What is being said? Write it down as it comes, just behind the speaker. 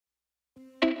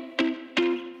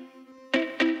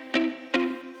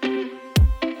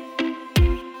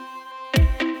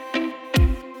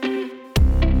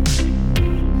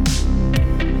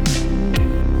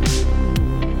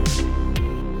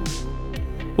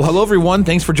Well, hello, everyone.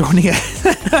 Thanks for joining us.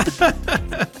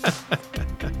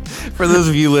 For those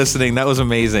of you listening, that was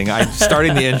amazing. I'm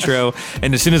starting the intro,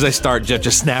 and as soon as I start, Jeff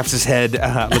just snaps his head,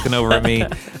 looking over at me.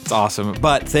 It's awesome.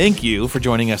 But thank you for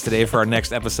joining us today for our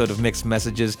next episode of Mixed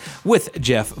Messages with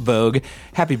Jeff Bogue.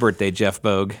 Happy birthday, Jeff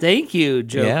Bogue. Thank you,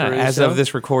 Joe Caruso. As of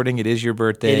this recording, it is your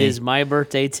birthday. It is my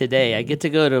birthday today. I get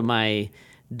to go to my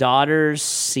daughter's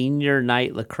senior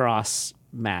night lacrosse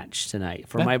match tonight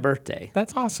for my birthday.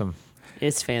 That's awesome.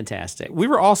 It's fantastic. We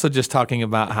were also just talking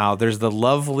about how there's the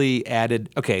lovely added.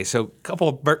 Okay, so a couple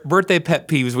of birthday pet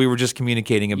peeves we were just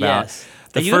communicating about. Yes.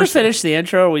 Are you going to finish the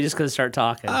intro, or are we just going to start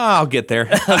talking? I'll get there.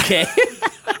 Okay.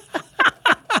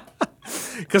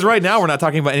 Because right now we're not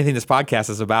talking about anything this podcast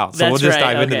is about, so we'll just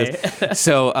dive into this.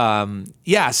 So, I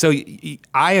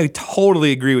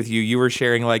totally agree with you. You were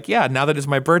sharing now that it's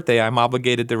my birthday, I'm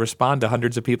obligated to respond to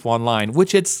hundreds of people online,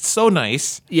 which it's so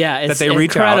nice. Yeah, it's that they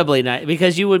reach incredibly nice,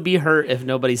 because you would be hurt if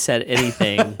nobody said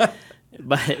anything.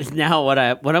 But now what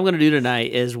I'm going to do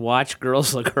tonight is watch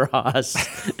girls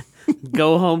lacrosse,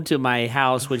 go home to my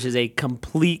house, which is a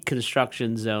complete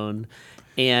construction zone,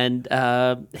 and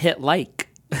hit like.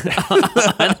 On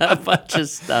a bunch of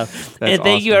stuff. And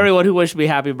thank you, everyone who wished me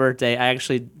happy birthday. I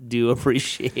actually do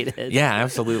appreciate it. Yeah,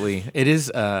 absolutely. It is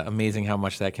amazing how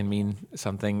much that can mean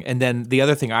something. And then the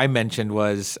other thing I mentioned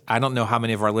was, I don't know how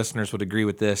many of our listeners would agree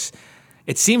with this.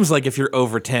 It seems like if you're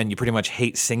over 10, you pretty much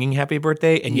hate singing happy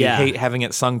birthday, and you hate having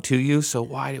it sung to you. So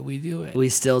why do we do it? We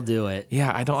still do it. Yeah,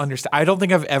 I don't understand. I don't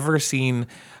think I've ever seen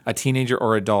a teenager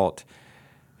or adult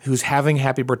who's having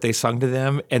happy birthday sung to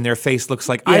them, and their face looks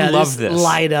like, I love this.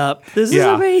 Light up. This is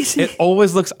amazing. It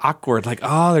always looks awkward, like,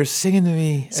 oh, they're singing to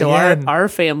me. So our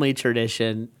family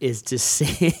tradition is to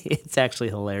sing, it's actually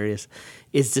hilarious,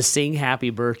 is to sing happy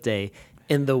birthday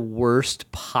in the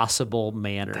worst possible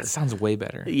manner. That sounds way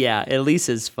better. Yeah, at least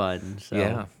it's fun.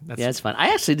 So, it's fun.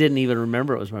 I actually didn't even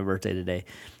remember it was my birthday today.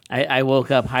 I woke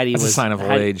up, Heidi was... That's a sign of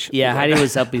old age. Yeah, Heidi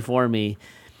was up before me,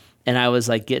 and I was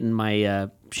getting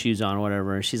my... shoes on or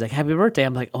whatever, and she's like, happy birthday.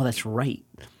 I'm like, oh, that's right.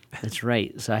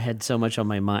 So I had so much on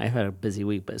my mind. I've had a busy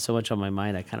week, but so much on my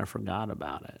mind, I kind of forgot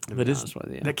about it.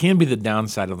 That can be the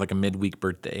downside of a midweek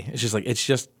birthday. It's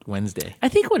just Wednesday. I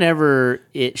think whenever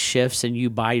it shifts and you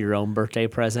buy your own birthday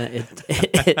present,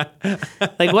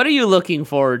 what are you looking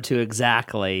forward to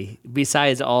exactly,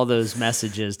 besides all those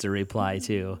messages to reply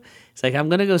to? It's I'm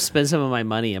going to go spend some of my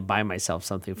money and buy myself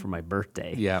something for my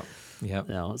birthday. Yeah. Yeah,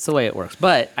 no, it's the way it works.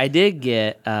 But I did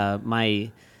get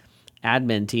my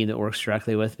admin team that works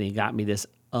directly with me got me this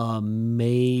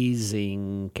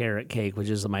amazing carrot cake, which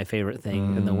is my favorite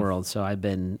thing in the world. So I've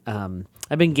been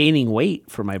gaining weight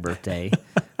for my birthday,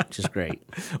 which is great.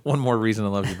 One more reason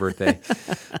to love your birthday.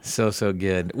 So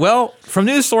good. Well, from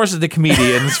news sources to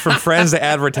comedians, from friends to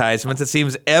advertisements, it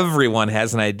seems everyone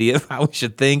has an idea of how we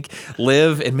should think,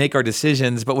 live, and make our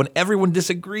decisions. But when everyone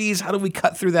disagrees, how do we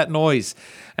cut through that noise?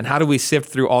 And how do we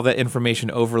sift through all that information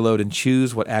overload and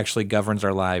choose what actually governs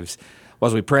our lives? Well,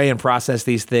 as we pray and process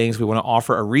these things, we want to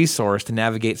offer a resource to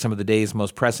navigate some of the day's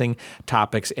most pressing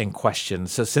topics and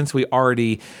questions. So since we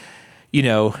already,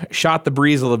 shot the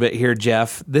breeze a little bit here,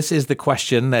 Jeff, this is the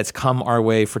question that's come our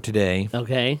way for today.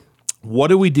 Okay. What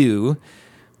do we do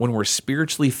when we're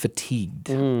spiritually fatigued?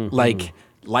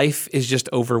 Mm-hmm. Life is just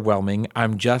overwhelming.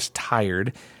 I'm just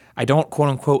tired. I don't, quote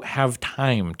unquote, have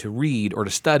time to read or to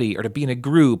study or to be in a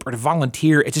group or to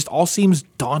volunteer. It just all seems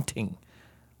daunting.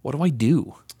 What do I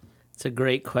do? It's a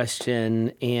great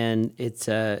question, and it's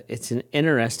an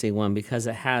interesting one because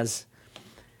it's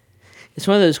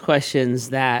one of those questions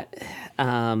that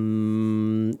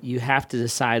you have to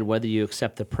decide whether you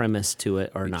accept the premise to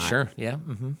it or not. Sure, yeah.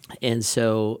 Mm-hmm. And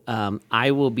so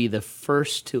I will be the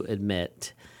first to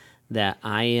admit that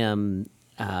I am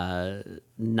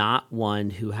not one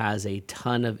who has a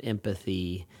ton of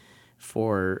empathy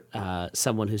for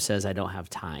someone who says I don't have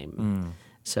time.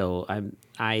 So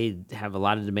I have a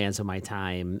lot of demands on my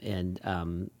time,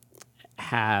 and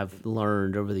have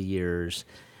learned over the years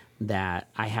that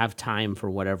I have time for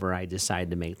whatever I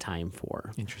decide to make time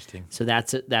for. Interesting. So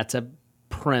that's a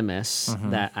premise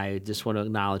that I just want to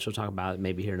acknowledge. We'll talk about it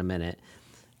maybe here in a minute.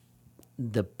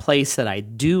 The place that I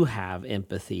do have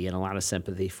empathy and a lot of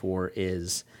sympathy for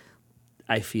is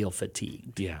I feel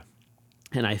fatigued. Yeah.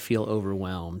 And I feel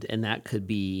overwhelmed, and that could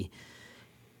be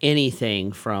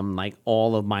anything from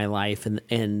all of my life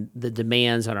and the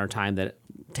demands on our time that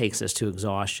takes us to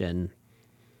exhaustion,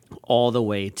 all the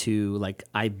way to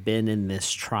I've been in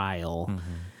this trial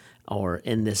or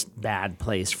in this bad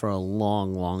place for a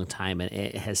long, long time, and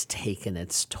it has taken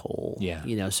its toll.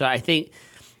 Yeah. So I think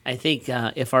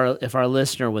if our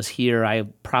listener was here, I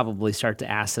probably start to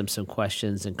ask them some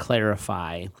questions and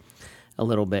clarify a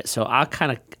little bit. So I'll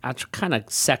kind of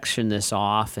section this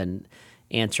off and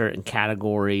answer it in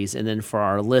categories. And then for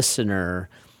our listener,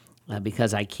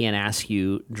 because I can't ask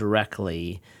you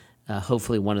directly,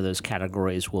 hopefully one of those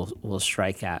categories will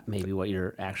strike at maybe what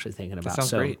you're actually thinking about. That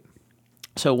sounds great.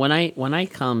 So when I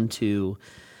come to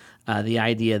the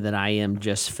idea that I am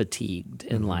just fatigued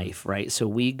in life, right? So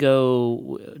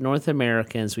North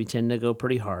Americans, we tend to go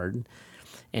pretty hard,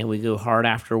 and we go hard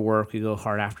after work, we go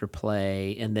hard after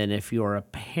play, and then if you're a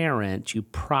parent, you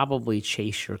probably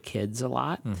chase your kids a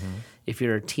lot. If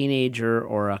you're a teenager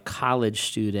or a college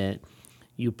student,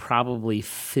 you probably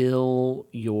fill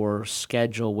your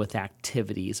schedule with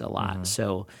activities a lot.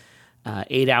 So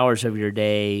 8 hours of your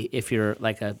day, if you're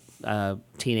like a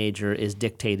teenager, is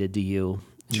dictated to you.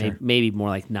 Sure. Maybe more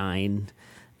like 9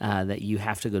 that you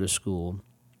have to go to school.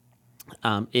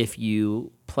 If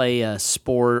you play a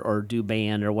sport or do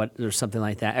band or something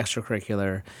like that,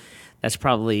 extracurricular, that's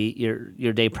probably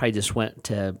your day probably just went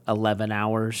to 11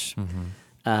 hours.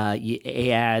 You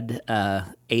add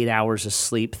 8 hours of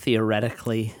sleep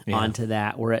theoretically onto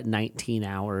that. We're at 19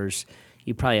 hours.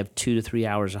 You probably have 2 to 3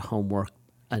 hours of homework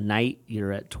a night.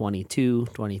 You're at 22,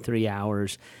 23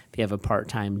 hours if you have a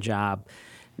part-time job.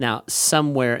 Now,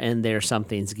 somewhere in there,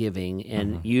 something's giving.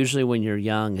 And usually when you're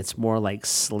young, it's more like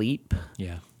sleep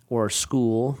or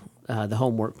school, the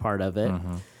homework part of it.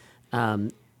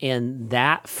 And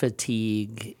that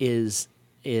fatigue is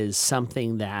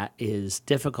something that is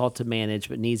difficult to manage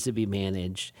but needs to be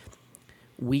managed.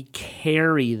 We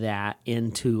carry that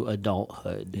into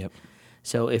adulthood. Yep.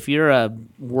 So if you're a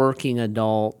working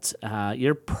adult,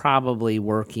 you're probably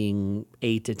working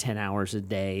 8 to 10 hours a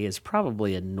day is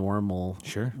probably a normal,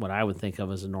 what I would think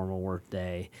of as a normal work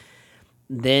day.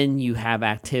 Then you have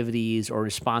activities or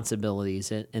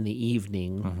responsibilities in the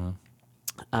evening,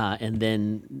 and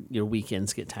then your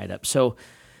weekends get tied up. So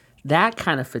that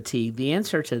kind of fatigue, the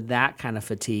answer to that kind of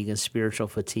fatigue and spiritual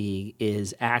fatigue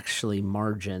is actually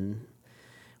margin,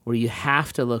 where you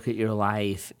have to look at your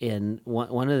life, and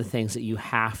one of the things that you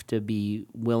have to be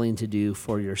willing to do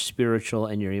for your spiritual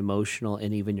and your emotional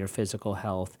and even your physical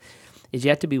health is you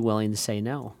have to be willing to say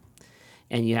no,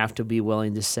 and you have to be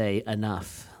willing to say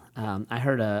enough. I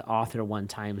heard an author one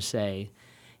time say,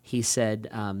 he said,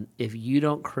 if you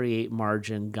don't create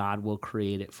margin, God will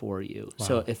create it for you. Wow.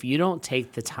 So if you don't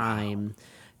take the time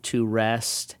to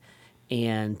rest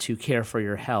and to care for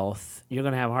your health, you're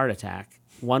going to have a heart attack.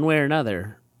 One way or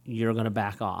another, you're going to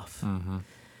back off.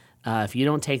 If you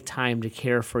don't take time to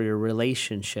care for your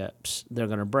relationships, they're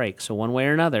going to break. So one way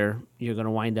or another, you're going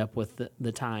to wind up with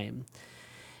the time.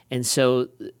 And so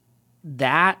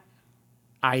that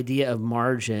idea of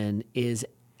margin is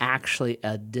actually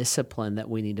a discipline that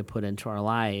we need to put into our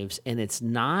lives. And it's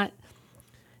not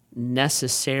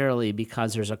necessarily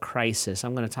because there's a crisis.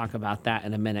 I'm going to talk about that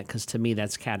in a minute because to me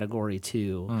that's category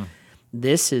 2.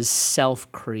 This is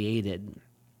self-created.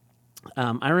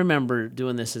 I remember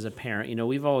doing this as a parent. You know,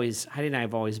 Heidi and I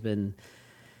have always been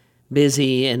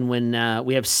busy, and when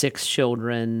we have 6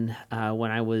 children,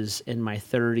 when I was in my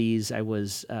 30s, I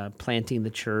was planting the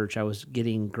church. I was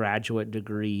getting graduate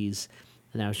degrees,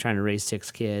 and I was trying to raise 6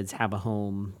 kids, have a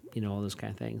home, you know, all those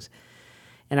kind of things.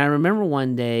 And I remember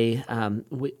one day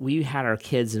we had our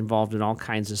kids involved in all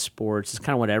kinds of sports. It's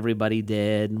kind of what everybody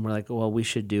did, and we're like, well, we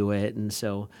should do it. And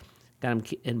so got them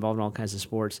involved in all kinds of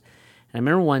sports. And I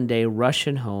remember one day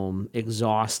rushing home,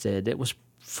 exhausted.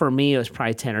 For me, it was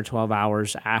probably 10 or 12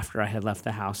 hours after I had left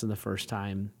the house the first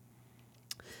time.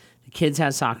 The kids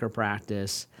had soccer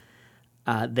practice.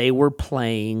 They were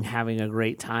playing, having a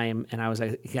great time, and I was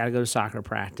like, you got to go to soccer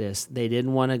practice. They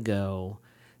didn't want to go.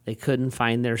 They couldn't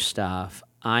find their stuff.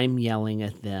 I'm yelling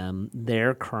at them.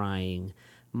 They're crying.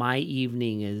 My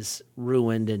evening is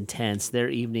ruined and tense. Their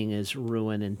evening is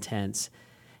ruined and tense.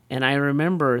 And I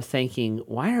remember thinking,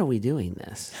 why are we doing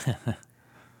this?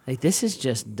 Like, this is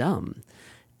just dumb.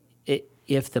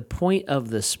 If the point of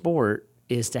the sport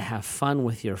is to have fun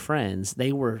with your friends,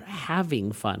 they were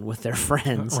having fun with their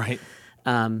friends. Right.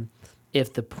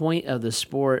 If the point of the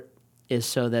sport is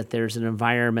so that there's an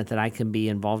environment that I can be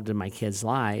involved in my kids'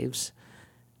 lives,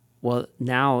 well,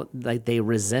 now like they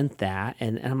resent that.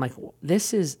 And I'm like,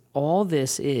 this is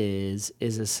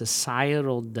a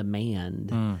societal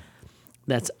demand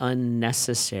that's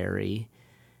unnecessary.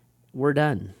 We're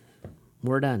done.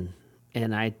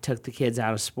 And I took the kids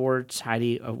out of sports.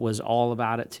 Heidi was all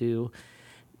about it too.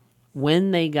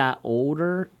 When they got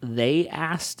older, they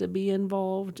asked to be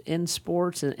involved in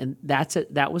sports, and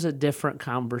that was a different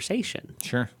conversation.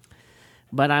 Sure.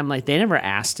 But I'm like, they never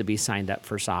asked to be signed up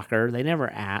for soccer. They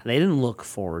didn't look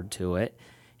forward to it.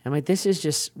 I'm like, this is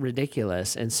just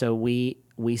ridiculous. And so we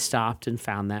stopped and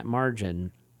found that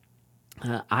margin.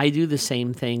 I do the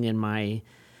same thing in my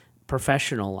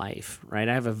professional life, right?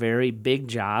 I have a very big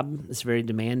job. It's a very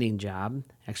demanding job.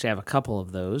 Actually, I have a couple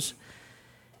of those.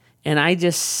 And I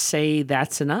just say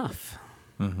that's enough,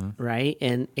 right?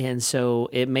 And so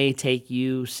it may take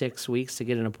you 6 weeks to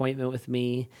get an appointment with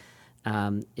me.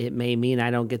 It may mean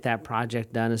I don't get that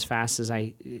project done as fast as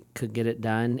I could get it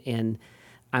done. And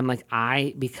I'm like,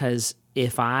 because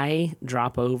if I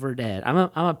drop over dead, I'm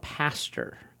a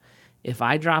pastor. If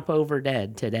I drop over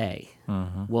dead today,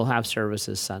 we'll have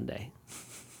services Sunday.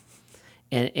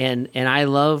 And I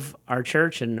love our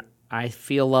church, and I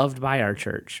feel loved by our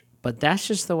church. But that's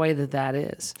just the way that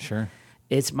is. Sure.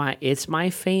 It's my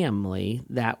family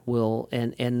that will,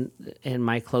 and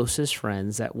my closest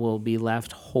friends that will be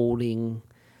left holding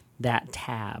that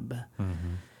tab.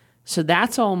 So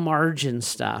that's all margin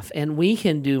stuff, and we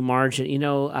can do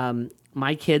margin.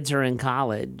 My kids are in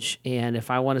college, and if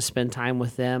I want to spend time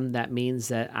with them, that means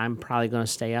that I'm probably going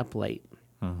to stay up late,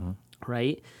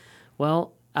 right?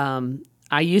 Well,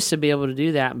 I used to be able to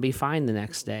do that and be fine the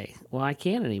next day. Well, I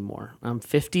can't anymore. I'm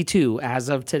 52 as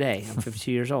of today. I'm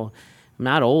 52 years old. I'm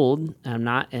not old. I'm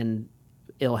not in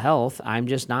ill health. I'm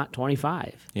just not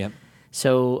 25. Yep.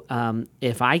 So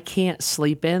if I can't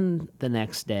sleep in the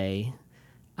next day,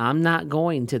 I'm not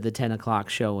going to the 10 o'clock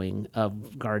showing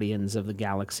of Guardians of the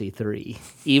Galaxy 3,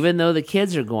 even though the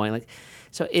kids are going.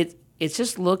 So it's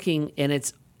just looking, and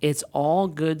it's all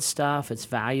good stuff. It's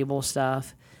valuable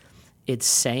stuff. It's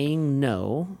saying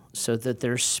no so that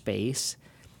there's space.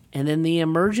 And then the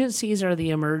emergencies are the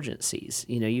emergencies.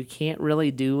 You can't really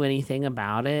do anything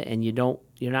about it, and you're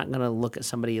not going to look at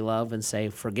somebody you love and say,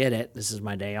 forget it, this is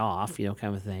my day off,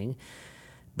 kind of thing.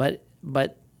 But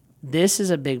this is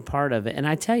a big part of it. And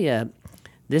I tell you,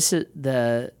 this is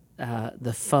the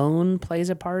phone plays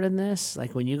a part in this.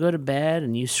 Like when you go to bed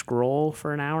and you scroll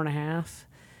for an hour and a half,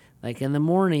 like in the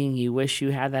morning, you wish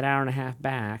you had that hour and a half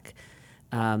back.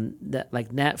 Like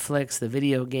Netflix, the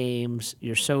video games,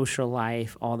 your social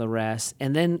life, all the rest.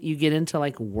 And then you get into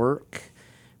like work,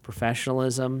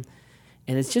 professionalism,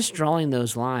 and it's just drawing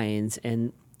those lines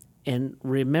and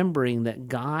remembering that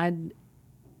God,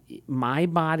 my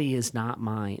body is not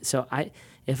mine. So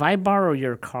if I borrow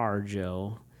your car,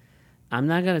 Joe, I'm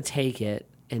not going to take it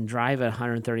and drive at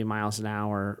 130 miles an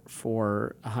hour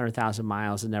for 100,000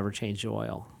 miles and never change the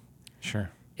oil. Sure.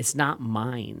 It's not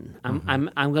mine. I'm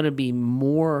going to be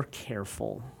more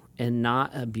careful and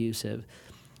not abusive.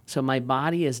 So my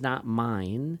body is not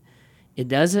mine. It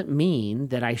doesn't mean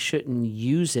that I shouldn't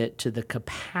use it to the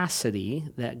capacity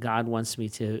that God wants me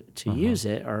to use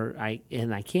it, or I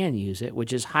can use it,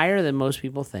 which is higher than most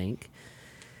people think.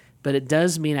 But it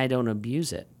does mean I don't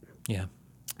abuse it. Yeah.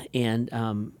 And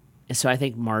so I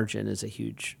think margin is a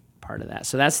huge part of that.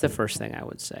 So that's the first thing I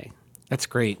would say. That's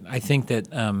great. I think that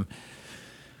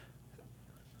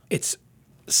it's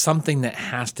something that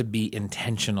has to be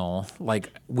intentional. Like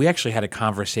we actually had a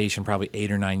conversation probably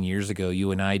 8 or 9 years ago,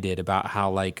 you and I did, about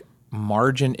how like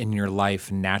margin in your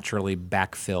life naturally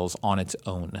backfills on its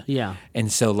own. Yeah.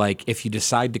 And so like if you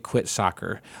decide to quit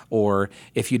soccer, or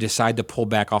if you decide to pull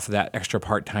back off of that extra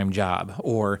part-time job,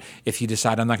 or if you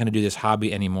decide I'm not going to do this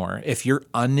hobby anymore, if you're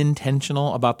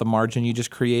unintentional about the margin you just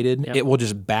created, it will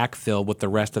just backfill with the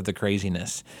rest of the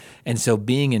craziness. And so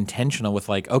being intentional with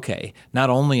like, okay, not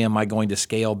only am I going to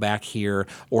scale back here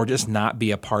or just not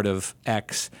be a part of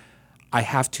X, I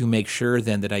have to make sure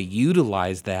then that I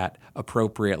utilize that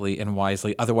appropriately and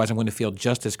wisely. Otherwise, I'm going to feel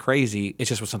just as crazy. It's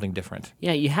just with something different.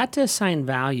 Yeah, you had to assign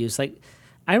values. Like,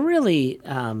 I really,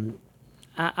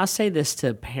 I'll say this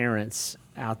to parents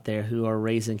out there who are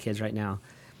raising kids right now.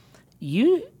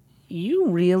 You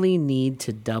really need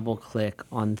to double click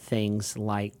on things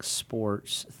like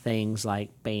sports, things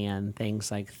like band,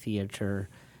 things like theater,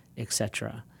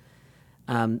 etc.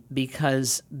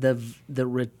 Because the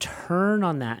return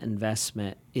on that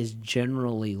investment is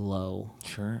generally low.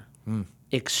 Sure.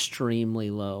 Extremely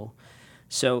low.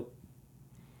 So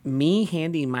me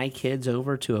handing my kids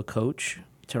over to a coach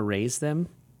to raise them,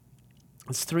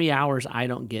 it's 3 hours I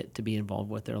don't get to be involved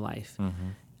with their life.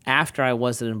 After I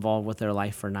wasn't involved with their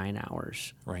life for 9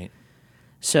 hours. Right.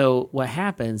 So what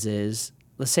happens is,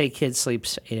 let's say a kid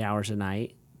sleeps 8 hours a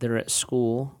night. They're at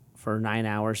school for 9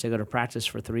 hours. They go to practice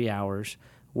for 3 hours.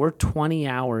 We're 20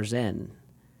 hours in,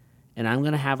 and I'm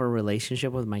going to have a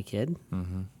relationship with my kid?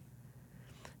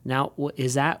 Now,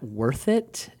 is that worth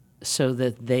it so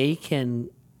that they can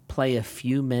play a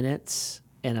few minutes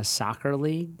in a soccer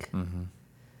league?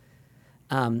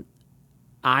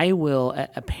 I will,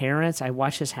 parents, I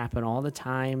watch this happen all the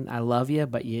time. I love you,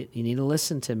 but you need to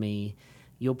listen to me.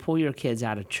 You'll pull your kids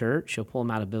out of church. You'll pull them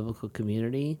out of biblical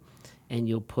community, and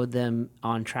you'll put them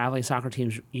on traveling soccer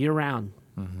teams year round.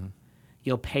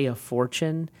 You'll pay a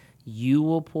fortune. You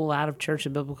will pull out of church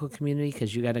and biblical community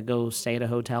because you got to go stay at a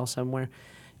hotel somewhere.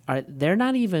 They're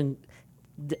not even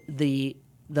the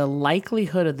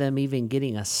likelihood of them even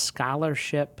getting a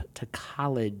scholarship to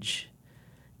college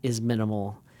is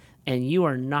minimal, and you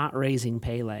are not raising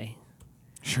Pele.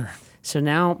 Sure. So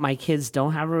now my kids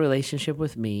don't have a relationship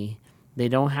with me. They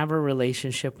don't have a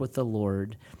relationship with the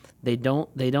Lord. They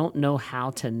don't know how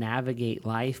to navigate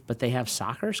life, but they have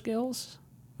soccer skills.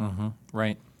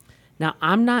 Right. Now,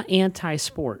 I'm not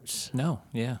anti-sports, No.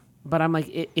 Yeah. but I'm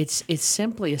like it's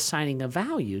simply assigning a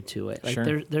value to it. Like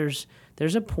Sure. there's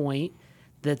a point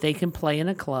that they can play in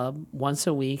a club once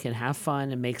a week and have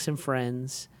fun and make some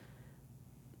friends,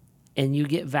 and you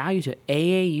get value to it.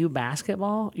 AAU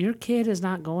basketball. Your kid is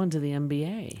not going to the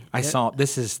NBA. I saw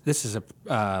this is a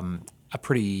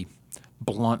pretty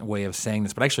blunt way of saying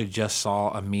this, but I actually just saw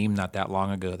a meme not that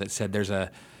long ago that said there's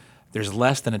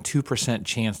less than a 2%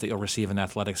 chance that you'll receive an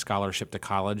athletic scholarship to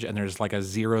college, and there's like a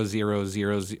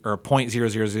 0.000 or a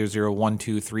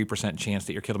 0.0000123% chance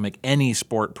that your kid will make any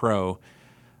sport pro,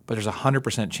 but there's a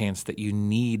 100% chance that you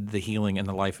need the healing in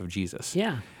the life of Jesus.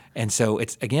 Yeah. And so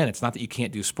it's not that you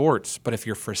can't do sports, but if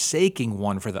you're forsaking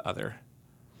one for the other.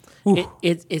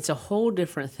 It's a whole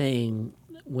different thing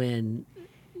when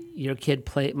your kid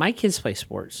my kids play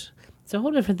sports. It's a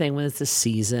whole different thing when it's a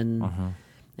season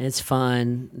and it's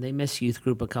fun. They miss youth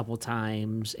group a couple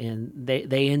times and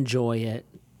they enjoy it,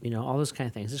 all those kind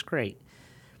of things. It's great.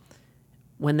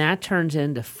 When that turns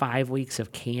into 5 weeks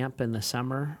of camp in the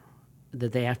summer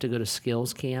that they have to go to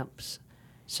skills camps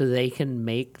so they can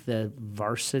make the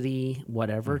varsity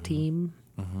whatever team.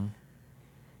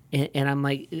 And I'm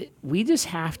like, we just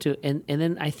have to, and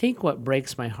then I think what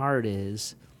breaks my heart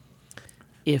is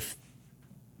if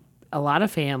a lot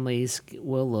of families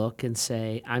will look and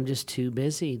say, I'm just too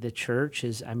busy. The church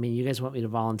is, you guys want me to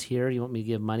volunteer? You want me to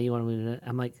give money? You want me to,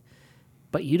 I'm like,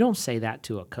 but you don't say that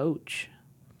to a coach.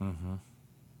 And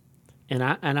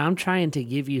I'm trying to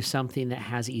give you something that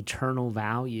has eternal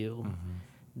value.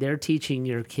 They're teaching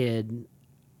your kid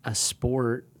a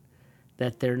sport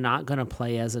that they're not going to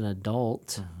play as an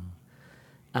adult.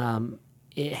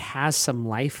 It has some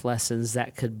life lessons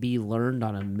that could be learned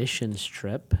on a missions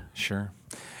trip. Sure.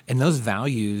 And those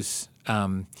values,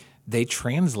 they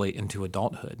translate into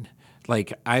adulthood.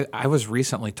 Like I was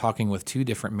recently talking with two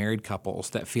different married couples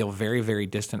that feel very, very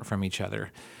distant from each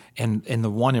other. And the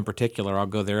one in particular, I'll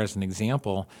go there as an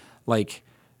example, like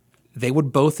they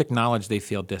would both acknowledge they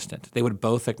feel distant. They would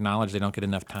both acknowledge they don't get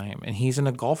enough time. And he's in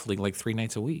a golf league like 3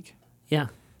 nights a week. Yeah.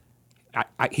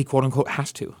 He quote unquote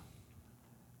has to.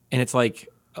 And it's like,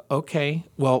 okay,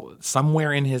 well,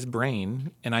 somewhere in his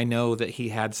brain, and I know that he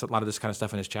had a lot of this kind of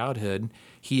stuff in his childhood,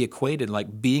 he equated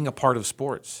like being a part of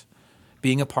sports,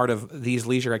 being a part of these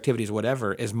leisure activities,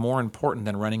 whatever, is more important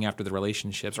than running after the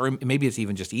relationships. Or maybe it's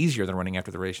even just easier than running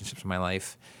after the relationships in my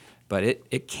life. But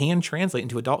it can translate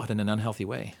into adulthood in an unhealthy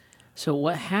way. So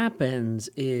what happens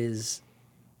is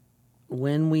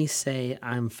when we say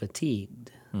I'm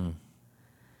fatigued,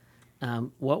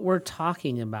 what we're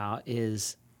talking about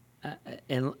is,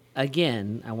 and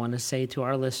again, I want to say to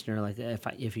our listener, like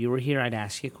if you were here, I'd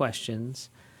ask you questions.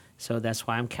 So that's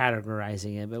why I'm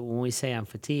categorizing it. But when we say I'm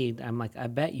fatigued, I'm like, I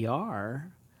bet you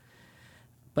are.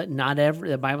 But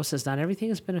the Bible says not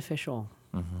everything is beneficial.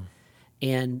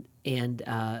 And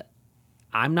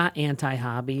I'm not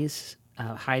anti-hobbies.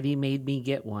 Heidi made me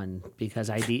get one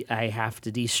because I have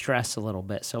to de-stress a little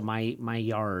bit. So my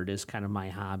yard is kind of my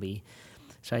hobby.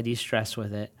 So I de-stress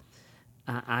with it.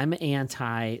 I'm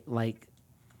anti, like,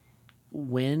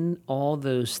 when all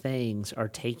those things are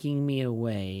taking me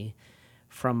away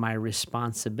from my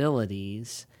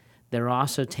responsibilities, they're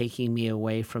also taking me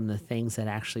away from the things that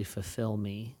actually fulfill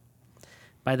me.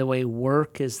 By the way,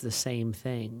 work is the same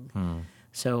thing.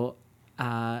 So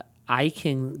I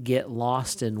can get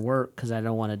lost in work because I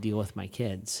don't want to deal with my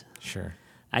kids. Sure.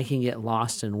 I can get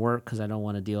lost in work because I don't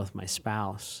want to deal with my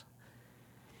spouse.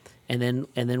 And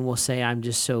then we'll say I'm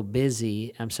just so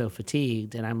busy, I'm so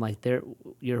fatigued, and I'm like,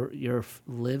 you're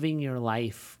living your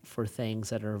life for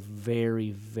things that are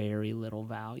very, very little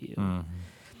value.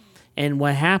 And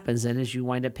what happens then is you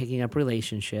wind up picking up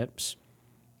relationships.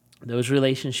 Those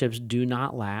relationships do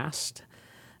not last.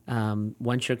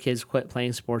 Once your kids quit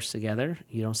playing sports together,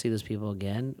 you don't see those people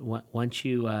again. Once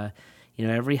you,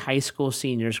 every high school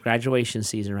senior's graduation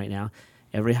season right now,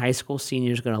 every high school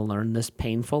senior is going to learn this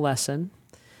painful lesson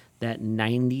that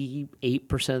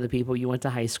 98% of the people you went to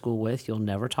high school with, you'll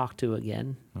never talk to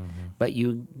again. But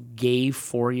you gave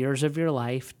 4 years of your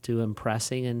life to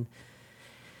impressing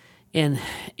and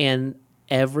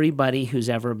everybody who's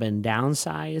ever been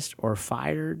downsized or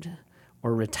fired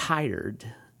or retired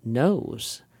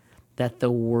knows that the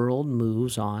world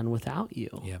moves on without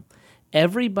you. Yep.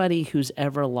 Everybody who's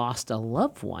ever lost a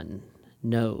loved one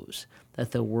knows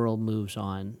that the world moves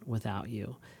on without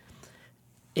you,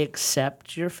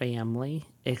 except your family,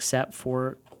 except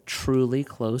for truly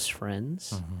close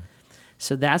friends. Mm-hmm.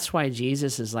 So that's why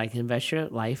Jesus is like, invest your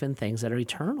life in things that are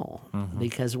eternal. Mm-hmm.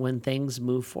 Because when things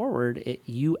move forward,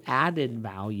 you added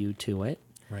value to it.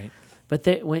 Right. But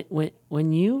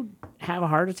when you have a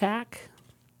heart attack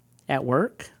at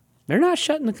work, they're not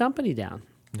shutting the company down.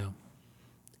 No.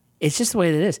 It's just the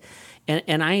way that it is.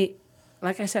 And I,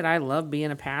 like I said, I love being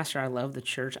a pastor. I love the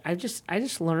church. I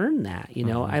just learned that, you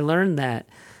know. I learned that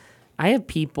I have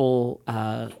people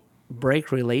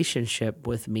break relationship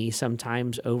with me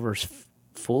sometimes over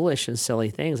foolish and silly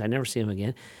things. I never see them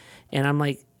again. And I'm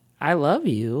like, I love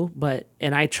you,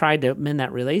 and I tried to mend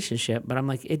that relationship, but I'm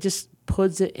like, it just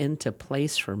puts it into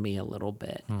place for me a little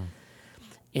bit.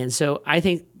 And so I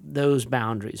think those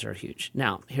boundaries are huge.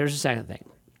 Now, here's the second thing.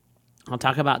 I'll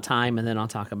talk about time, and then I'll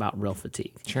talk about real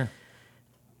fatigue. Sure.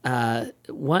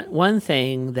 One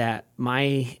thing that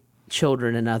my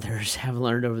children and others have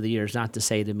learned over the years not to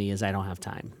say to me is I don't have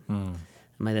time. I'm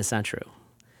like, that's not true.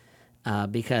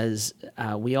 Because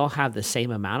we all have the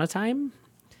same amount of time.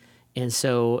 And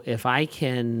so if I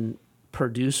can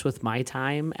produce with my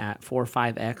time at 4 or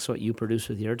 5x what you produce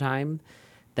with your time,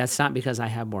 that's not because I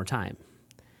have more time.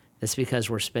 That's because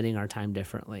we're spending our time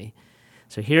differently.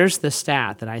 So here's the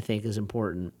stat that I think is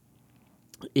important.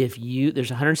 There's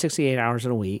 168 hours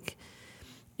in a week.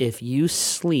 If you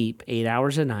sleep 8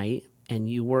 hours a night and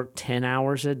you work 10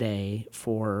 hours a day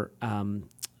for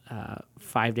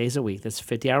 5 days a week, that's a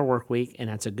 50-hour work week, and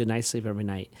that's a good night's sleep every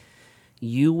night,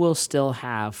 you will still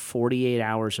have 48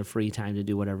 hours of free time to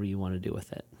do whatever you want to do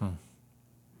with it.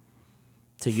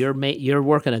 So you're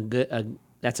working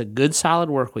that's a good solid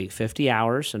work week, 50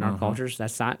 hours in our cultures.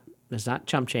 That's not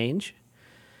chump change.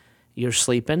 You're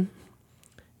sleeping.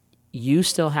 You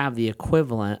still have the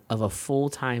equivalent of a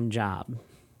full-time job.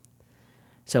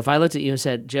 So if I looked at you and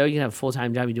said, Joe, you can have a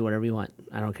full-time job, you do whatever you want.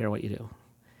 I don't care what you do.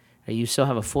 You still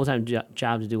have a full-time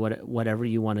job to do whatever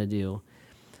you want to do.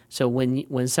 So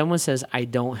when someone says, I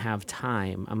don't have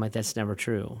time, I'm like, that's never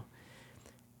true.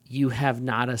 You have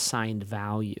not assigned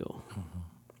value.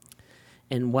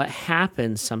 And what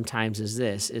happens sometimes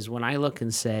is when I look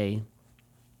and say,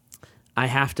 I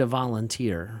have to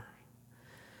volunteer,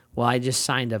 well, I just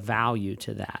signed a value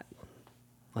to that.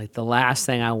 Like the last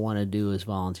thing I want to do is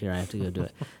volunteer. I have to go do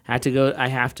it. I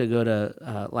have to go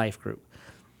to life group.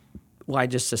 Well, I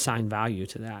just assigned value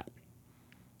to that.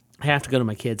 I have to go to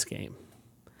my kids' game.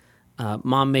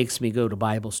 Mom makes me go to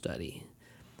Bible study.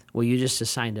 Well, you just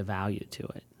assigned a value to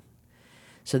it.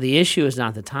 So the issue is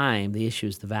not the time. The issue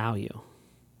is the value.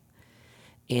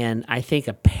 And I think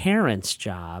a parent's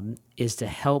job is to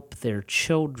help their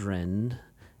children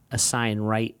assign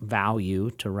right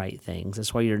value to right things.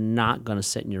 That's why you're not going to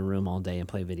sit in your room all day and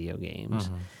play video games.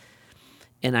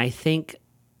 And I think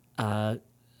a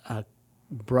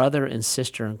brother and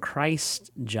sister in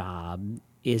Christ's job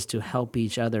is to help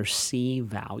each other see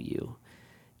value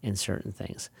in certain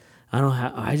things.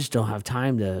 I just don't have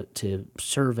time to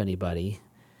serve anybody.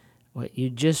 What you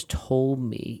just told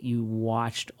me, you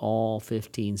watched all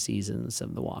 15 seasons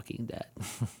of The Walking Dead.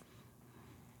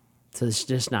 So it's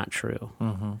just not true,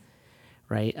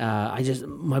 right?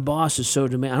 My boss is so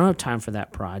demanding. I don't have time for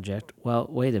that project. Well,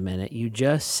 wait a minute. You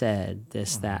just said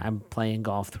that I'm playing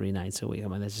golf 3 nights a week.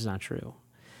 I'm like, this is not true.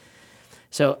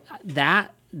 So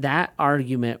that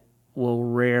argument will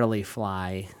rarely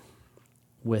fly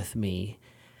with me.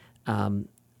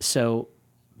 So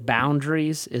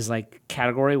boundaries is like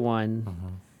category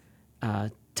 1.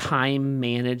 Time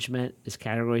management is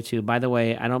category 2. By the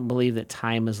way, I don't believe that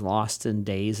time is lost in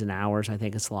days and hours. I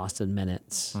think it's lost in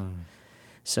minutes.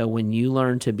 So when you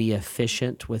learn to be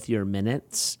efficient with your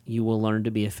minutes, you will learn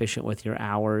to be efficient with your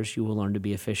hours. You will learn to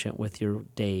be efficient with your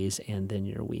days and then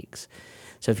your weeks.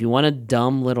 So if you want a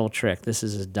dumb little trick, this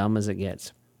is as dumb as it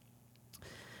gets.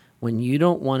 When you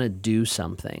don't want to do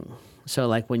something, so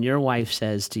like when your wife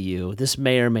says to you, this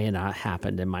may or may not have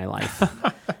happened in my life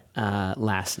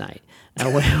last night.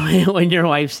 When your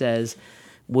wife says,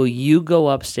 will you go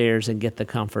upstairs and get the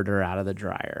comforter out of the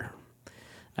dryer?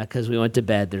 Because we went to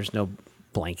bed, there's no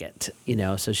blanket,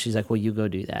 so she's like, well, you go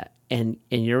do that. And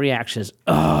your reaction is,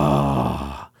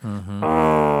 oh,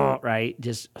 right?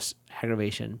 Just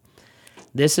aggravation.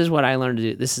 This is what I learned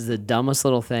to do. This is the dumbest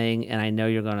little thing, and I know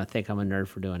you're going to think I'm a nerd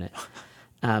for doing it.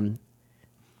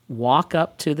 Walk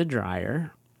up to the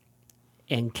dryer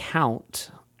and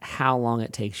count how long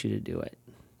it takes you to do it.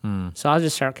 So I'll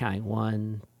just start counting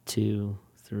 1, 2,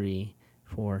 3,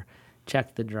 4.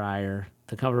 Check the dryer.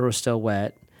 The cover was still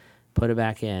wet. Put it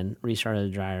back in.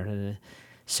 Restarted the dryer.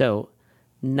 So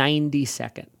 90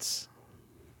 seconds.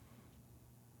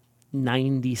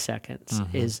 90 seconds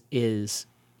is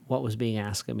what was being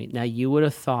asked of me. Now, you would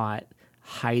have thought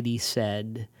Heidi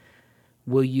said,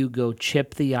 will you go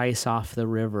chip the ice off the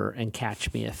river and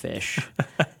catch me a fish?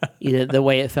 The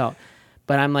way it felt.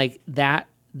 But I'm like,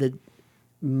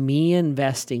 me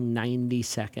investing 90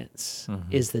 seconds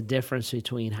is the difference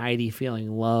between Heidi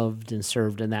feeling loved and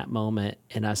served in that moment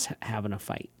and us having a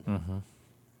fight.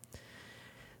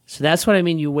 So that's what I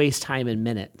mean. You waste time in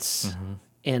minutes.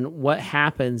 And what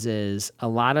happens is a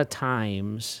lot of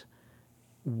times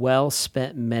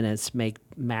well-spent minutes make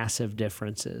massive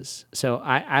differences. So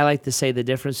I like to say the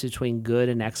difference between good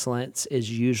and excellence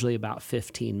is usually about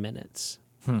 15 minutes.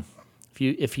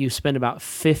 If you spend about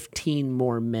 15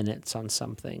 more minutes on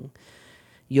something,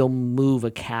 you'll move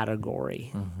a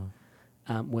category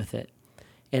with it.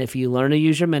 And if you learn to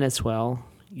use your minutes well,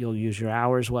 you'll use your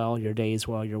hours well, your days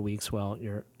well, your weeks well,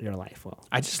 your life well.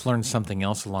 I just learned something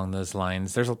else along those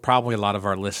lines. There's probably a lot of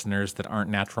our listeners that aren't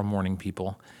natural morning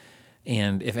people.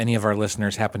 And if any of our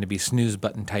listeners happen to be snooze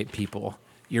button type people,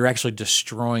 you're actually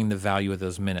destroying the value of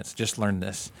those minutes. Just learn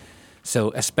this.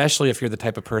 So especially if you're the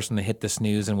type of person that hit the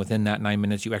snooze and within that 9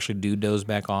 minutes you actually do doze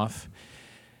back off,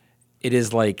 it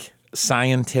is like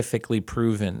scientifically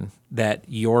proven that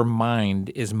your mind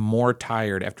is more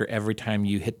tired after every time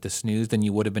you hit the snooze than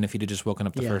you would have been if you'd have just woken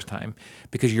up the first time,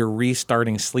 because you're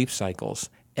restarting sleep cycles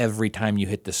every time you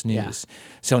hit the snooze.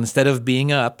 So instead of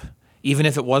being up, even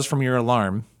if it was from your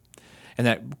alarm, and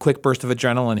that quick burst of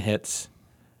adrenaline hits,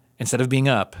 instead of being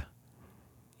up,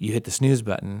 you hit the snooze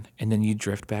button, and then you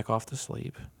drift back off to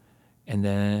sleep. And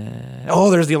then,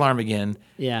 there's the alarm again.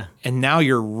 Yeah. And now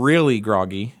you're really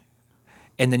groggy,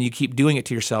 and then you keep doing it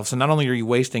to yourself. So not only are you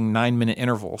wasting 9-minute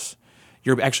intervals,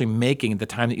 you're actually making the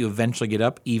time that you eventually get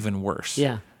up even worse.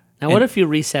 Yeah. Now, what if you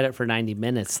reset it for 90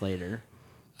 minutes later?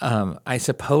 I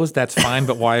suppose that's fine,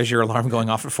 but why is your alarm going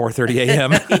off at 4:30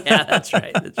 a.m.? Yeah, that's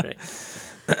right. That's right.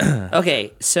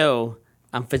 Okay, so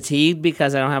I'm fatigued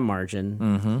because I don't have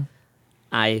margin.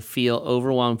 I feel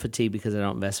overwhelmed, fatigued because I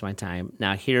don't invest my time.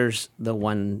 Now, here's the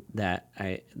one that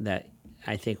I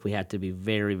think we have to be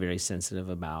very, very sensitive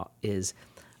about is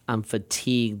I'm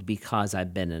fatigued because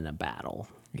I've been in a battle.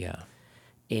 Yeah.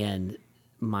 And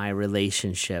my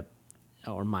relationship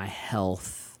or my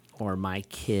health or my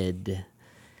kid,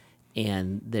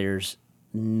 and there's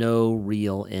no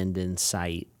real end in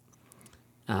sight.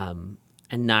 I'm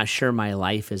not sure my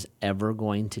life is ever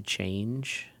going to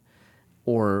change,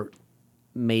 or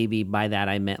maybe by that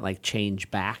I meant like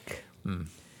change back.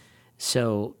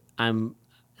 So I'm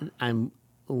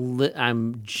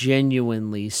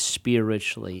genuinely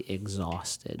spiritually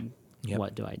exhausted. Yep.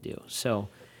 What do I do? So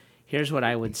here's what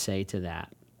I would say to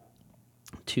that.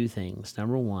 2 things.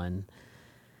 Number 1,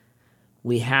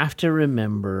 we have to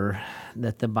remember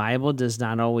that the Bible does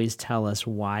not always tell us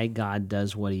why God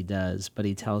does what he does, but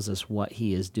he tells us what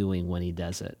he is doing when he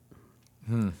does it.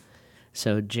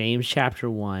 So James chapter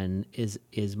 1 is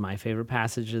my favorite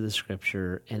passage of the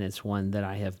scripture, and it's one that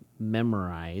I have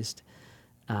memorized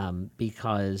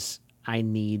because I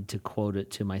need to quote it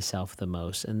to myself the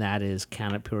most, and that is,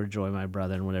 count it pure joy, my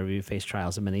brethren, whenever you face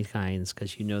trials of many kinds,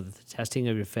 because you know that the testing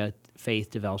of your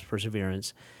faith develops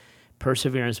perseverance.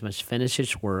 Perseverance must finish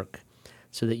its work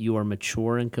so that you are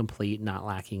mature and complete, not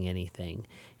lacking anything.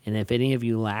 And if any of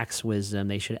you lacks wisdom,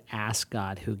 they should ask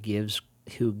God, who gives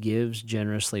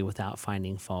generously without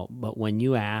finding fault. But when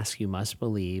you ask, you must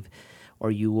believe,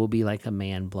 or you will be like a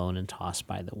man blown and tossed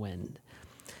by the wind.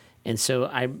 And so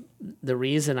the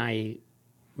reason I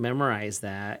memorize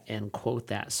that and quote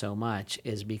that so much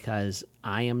is because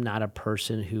I am not a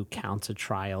person who counts a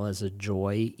trial as a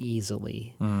joy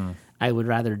easily. I would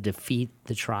rather defeat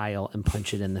the trial and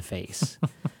punch it in the face.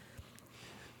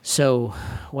 So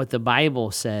what the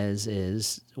Bible says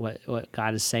is, what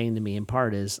God is saying to me in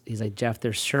part is, he's like, Jeff,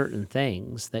 there's certain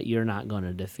things that you're not going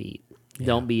to defeat. Yeah.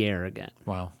 Don't be arrogant.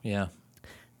 Wow, yeah.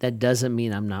 That doesn't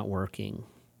mean I'm not working.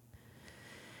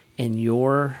 And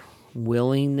your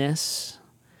willingness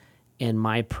and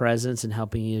my presence in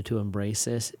helping you to embrace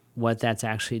this, what that's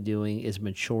actually doing is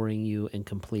maturing you and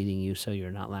completing you so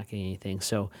you're not lacking anything.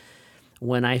 So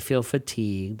when I feel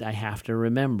fatigued, I have to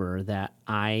remember that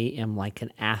I am like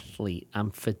an athlete.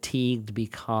 I'm fatigued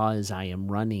because I am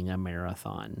running a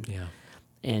marathon. Yeah.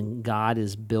 And God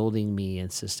is building me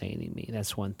and sustaining me.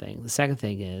 That's one thing. The second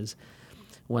thing is,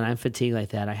 when I'm fatigued like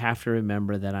that, I have to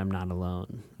remember that I'm not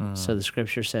alone. So the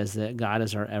scripture says that God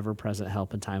is our ever-present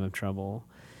help in time of trouble.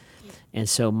 And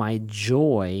so my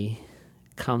joy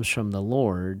comes from the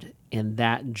Lord, and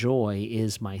that joy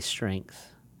is my strength.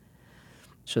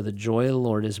 So the joy of the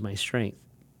Lord is my strength.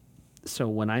 So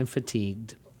when I'm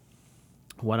fatigued,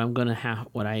 what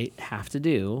I have to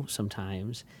do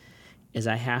sometimes is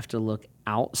I have to look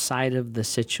outside of the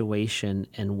situation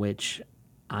in which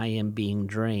I am being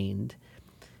drained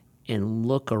and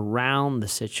look around the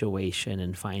situation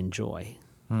and find joy.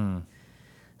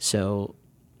 So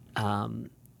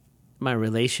my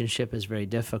relationship is very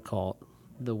difficult.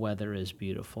 The weather is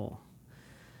beautiful.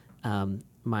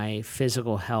 My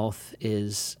physical health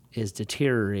is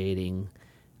deteriorating.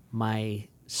 My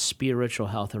spiritual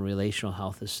health and relational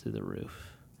health is through the roof.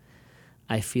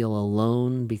 I feel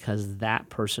alone because that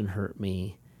person hurt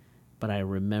me, but I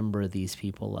remember these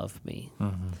people love me.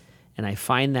 And I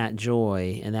find that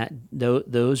joy, and that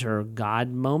those are God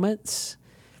moments,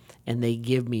 and they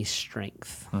give me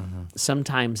strength.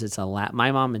 Sometimes it's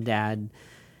my mom and dad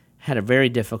had a very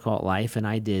difficult life, and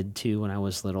I did too when I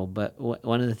was little. But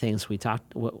one of the things we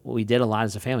did a lot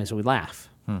as a family, so we'd laugh,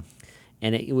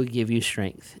 and it would give you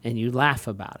strength, and you laugh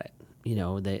about it. You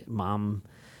know, that mom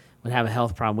would have a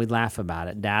health problem, we'd laugh about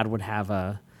it. Dad would have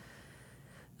a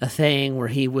thing where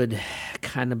he would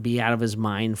kind of be out of his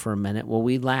mind for a minute. Well,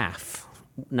 we'd laugh,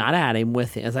 not at him,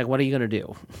 with him. It's like, what are you going to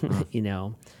do? You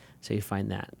know, so you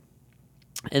find that.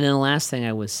 And then the last thing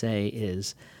I would say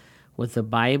is what the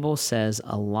Bible says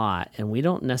a lot, and we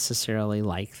don't necessarily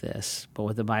like this, but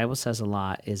what the Bible says a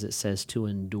lot is it says to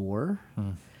endure,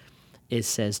 it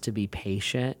says to be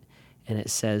patient, and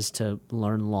it says to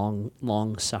learn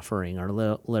long suffering, or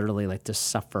literally like to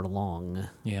suffer long,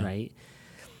 right?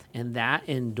 And that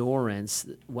endurance,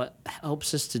 what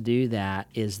helps us to do that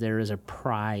is there is a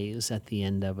prize at the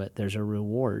end of it. There's a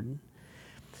reward.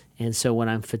 And so when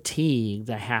I'm fatigued,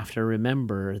 I have to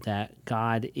remember that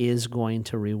God is going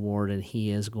to reward and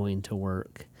he is going to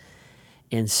work.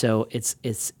 And so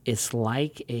it's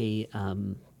like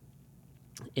an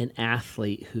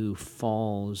athlete who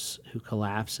falls, who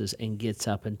collapses and gets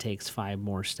up and takes 5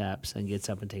 more steps and gets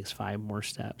up and takes 5 more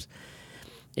steps.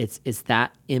 It's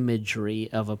that imagery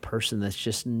of a person that's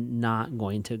just not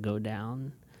going to go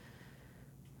down.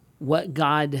 What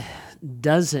God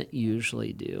doesn't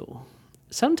usually do,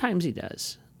 sometimes he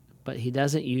does, but he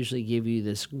doesn't usually give you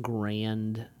this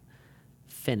grand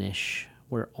finish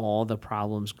where all the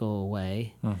problems go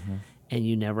away and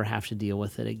you never have to deal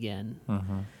with it again.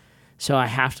 So I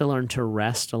have to learn to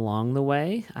rest along the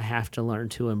way. I have to learn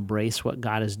to embrace what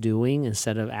God is doing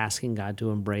instead of asking God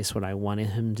to embrace what I wanted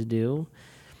him to do.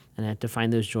 And I have to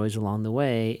find those joys along the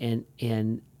way.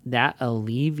 And that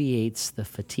alleviates the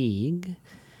fatigue.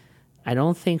 I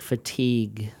don't think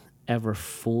fatigue ever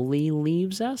fully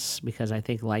leaves us because I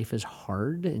think life is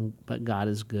hard, but God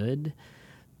is good.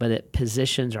 But it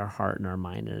positions our heart and our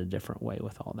mind in a different way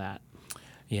with all that.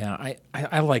 Yeah,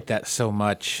 I like that so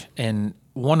much. And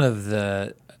one of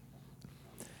the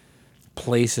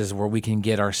places where we can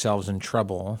get ourselves in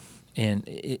trouble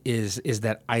is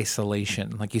that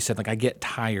isolation. Like you said, like I get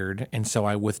tired, and so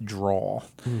I withdraw.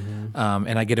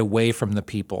 And I get away from the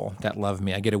people that love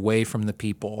me. I get away from the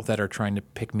people that are trying to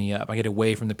pick me up. I get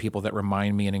away from the people that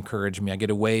remind me and encourage me. I get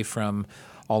away from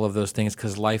all of those things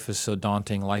because life is so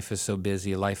daunting, life is so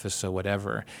busy, life is so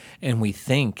whatever. And we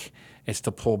think it's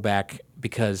to pull back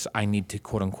because I need to,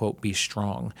 quote unquote, be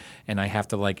strong and I have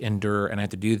to like endure and I have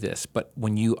to do this. But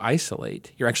when you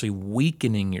isolate, you're actually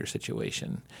weakening your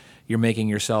situation. You're making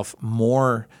yourself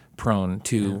more prone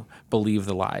to believe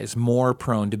the lies, more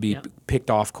prone to be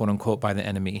picked off, quote unquote, by the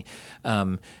enemy.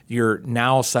 You're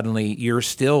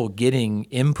still getting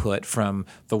input from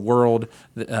the world,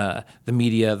 the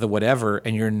media, the whatever,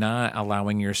 and you're not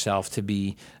allowing yourself to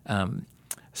be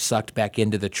sucked back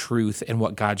into the truth and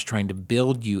what God's trying to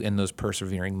build you in those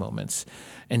persevering moments.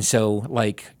 And so,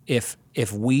 like, if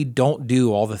we don't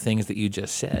do all the things that you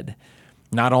just said,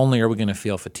 not only are we going to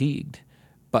feel fatigued,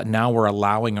 but now we're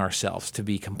allowing ourselves to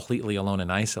be completely alone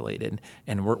and isolated,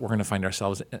 and we're going to find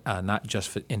ourselves not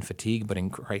just in fatigue, but in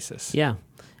crisis. Yeah,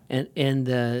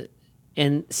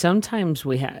 and sometimes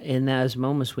in those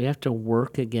moments we have to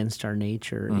work against our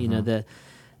nature.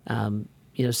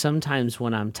 Sometimes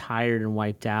when I'm tired and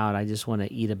wiped out, I just want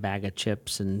to eat a bag of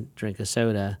chips and drink a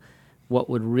soda. What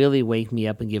would really wake me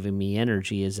up and give me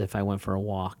energy is if I went for a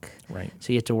walk. Right.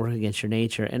 So you have to work against your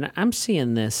nature, and I'm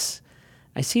seeing this.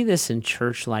 I see this in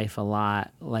church life a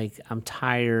lot. Like, I'm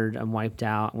tired, I'm wiped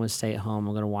out, I'm going to stay at home,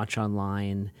 I'm going to watch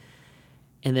online.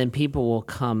 And then people will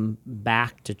come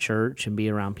back to church and be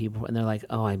around people, and they're like,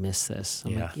 "Oh, I miss this."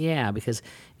 I'm like, "Yeah," because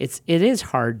it is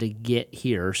hard to get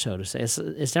here, so to say.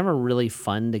 It's never really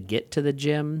fun to get to the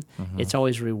gym. It's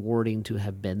always rewarding to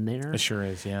have been there. It sure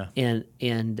is, yeah.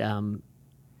 And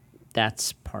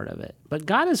that's part of it. But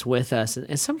God is with us,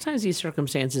 and sometimes these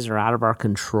circumstances are out of our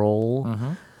control.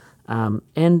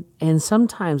 And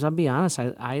sometimes, I'll be honest,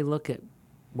 I look at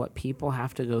what people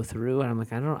have to go through, and I'm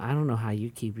like, I don't know how you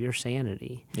keep your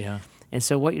sanity. Yeah. And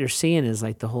so what you're seeing is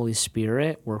like the Holy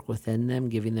Spirit work within them,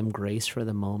 giving them grace for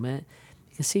the moment.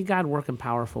 You can see God work in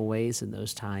powerful ways in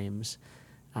those times,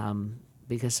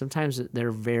 because sometimes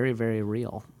they're very, very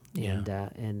real. Yeah.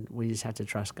 And we just have to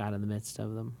trust God in the midst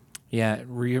of them. Yeah,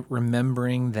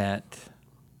 remembering that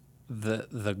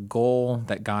the goal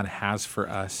that God has for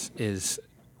us is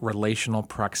relational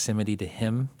proximity to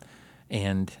Him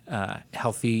and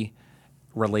healthy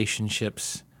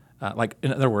relationships. Like,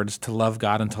 in other words, to love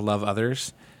God and to love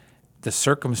others. The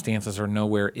circumstances are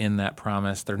nowhere in that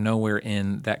promise. They're nowhere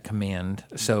in that command.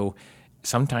 So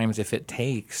sometimes if it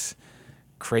takes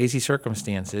crazy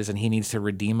circumstances and He needs to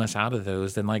redeem us out of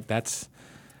those, then like that's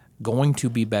going to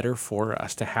be better for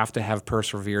us to have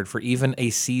persevered for even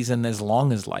a season as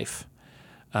long as life,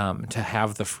 to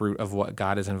have the fruit of what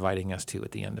God is inviting us to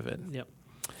at the end of it. Yep.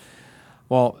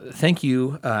 Well, thank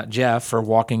you, Jeff, for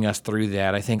walking us through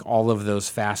that. I think all of those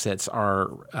facets are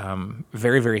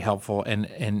very, very helpful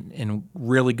and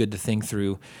really good to think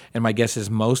through. And my guess is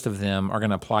most of them are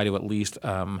going to apply to at least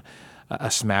a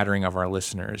smattering of our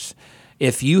listeners.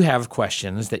 If you have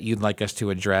questions that you'd like us to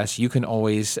address, you can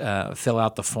always fill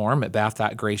out the form at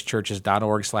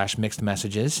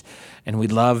bath.gracechurches.org/mixedmessages, and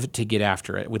we'd love to get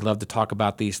after it. We'd love to talk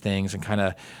about these things and kind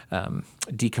of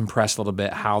decompress a little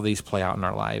bit how these play out in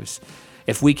our lives.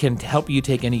 If we can help you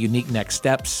take any unique next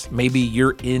steps, maybe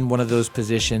you're in one of those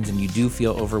positions and you do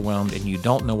feel overwhelmed and you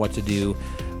don't know what to do,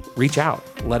 reach out.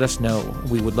 Let us know.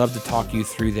 We would love to talk you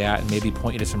through that and maybe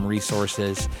point you to some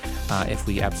resources if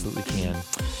we absolutely can.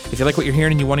 If you like what you're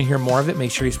hearing and you want to hear more of it, make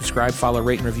sure you subscribe, follow,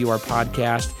 rate, and review our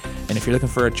podcast. And if you're looking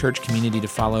for a church community to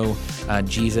follow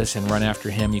Jesus and run after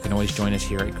Him, you can always join us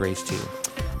here at Grace 2.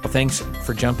 Well, thanks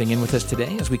for jumping in with us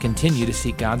today as we continue to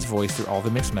seek God's voice through all the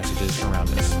mixed messages around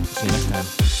us. See you next time.